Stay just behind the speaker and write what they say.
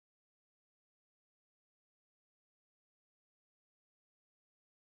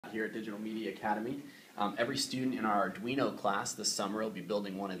here at Digital Media Academy. Every student in our Arduino class this summer will be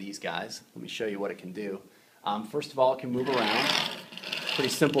building one of these guys. Let me show you what it can do. First of all, it can move around. Pretty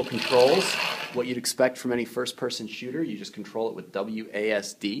simple controls. What you'd expect from any first-person shooter, you just control it with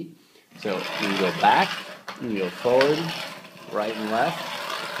WASD. So you can go back, you can go forward, right and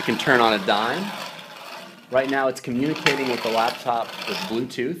left. It can turn on a dime. Right now it's communicating with the laptop with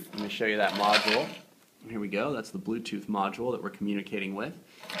Bluetooth. Let me show you that module. Here we go, that's the Bluetooth module that we're communicating with.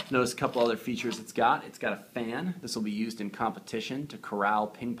 Notice a couple other features it's got. It's got a fan. This will be used in competition to corral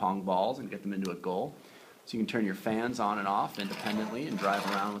ping pong balls and get them into a goal. So you can turn your fans on and off independently and drive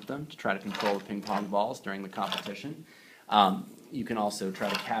around with them to try to control the ping pong balls during the competition. You can also try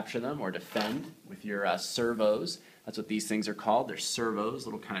to capture them or defend with your servos. That's what these things are called. They're servos,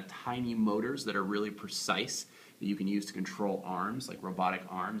 little kind of tiny motors that are really precise that you can use to control arms, like robotic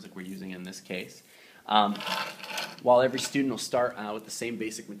arms like we're using in this case. While every student will start with the same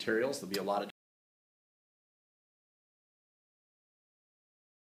basic materials, there'll be a lot of